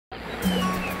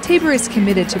Tabor is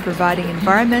committed to providing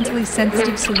environmentally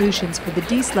sensitive solutions for the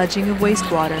desludging of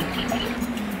wastewater.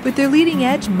 With their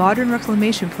leading-edge modern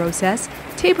reclamation process,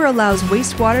 Tabor allows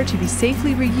wastewater to be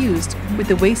safely reused with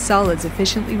the waste solids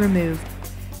efficiently removed.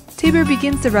 Tabor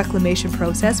begins the reclamation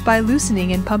process by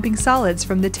loosening and pumping solids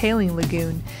from the tailing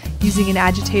lagoon, using an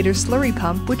agitator slurry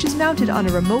pump which is mounted on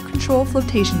a remote control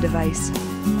flotation device.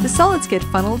 The solids get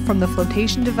funneled from the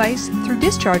flotation device through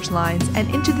discharge lines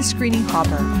and into the screening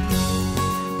hopper.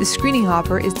 The screening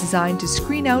hopper is designed to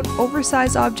screen out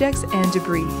oversized objects and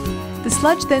debris. The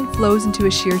sludge then flows into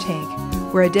a shear tank,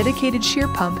 where a dedicated shear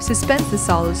pump suspends the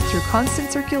solids through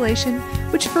constant circulation,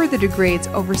 which further degrades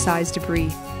oversized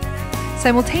debris.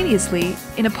 Simultaneously,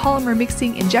 in a polymer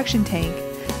mixing injection tank,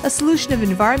 a solution of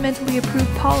environmentally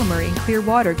approved polymer in clear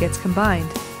water gets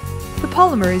combined. The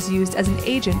polymer is used as an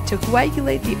agent to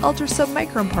coagulate the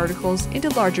ultra-submicron particles into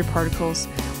larger particles,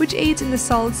 which aids in the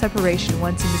solid separation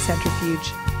once in the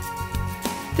centrifuge.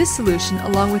 This solution,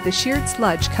 along with the sheared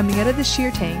sludge coming out of the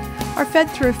shear tank, are fed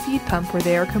through a feed pump where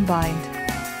they are combined.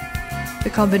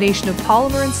 The combination of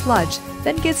polymer and sludge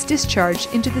then gets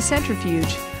discharged into the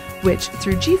centrifuge, which,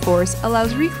 through G-force,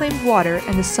 allows reclaimed water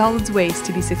and the solids waste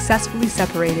to be successfully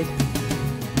separated.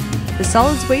 The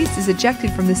solids waste is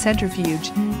ejected from the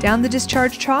centrifuge, down the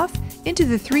discharge trough, into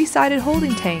the three-sided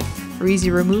holding tank for easy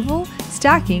removal,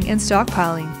 stacking, and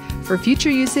stockpiling, for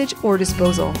future usage or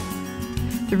disposal.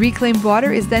 The reclaimed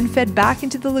water is then fed back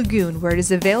into the lagoon where it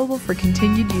is available for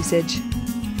continued usage.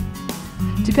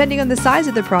 Depending on the size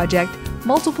of the project,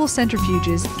 multiple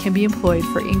centrifuges can be employed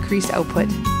for increased output.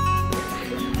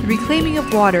 The reclaiming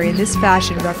of water in this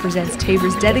fashion represents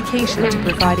Tabor's dedication to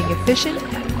providing efficient,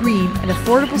 green, and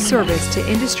affordable service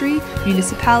to industry,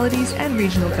 municipalities, and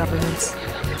regional governments.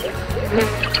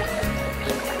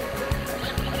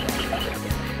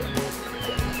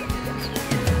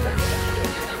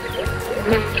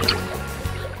 Thank you.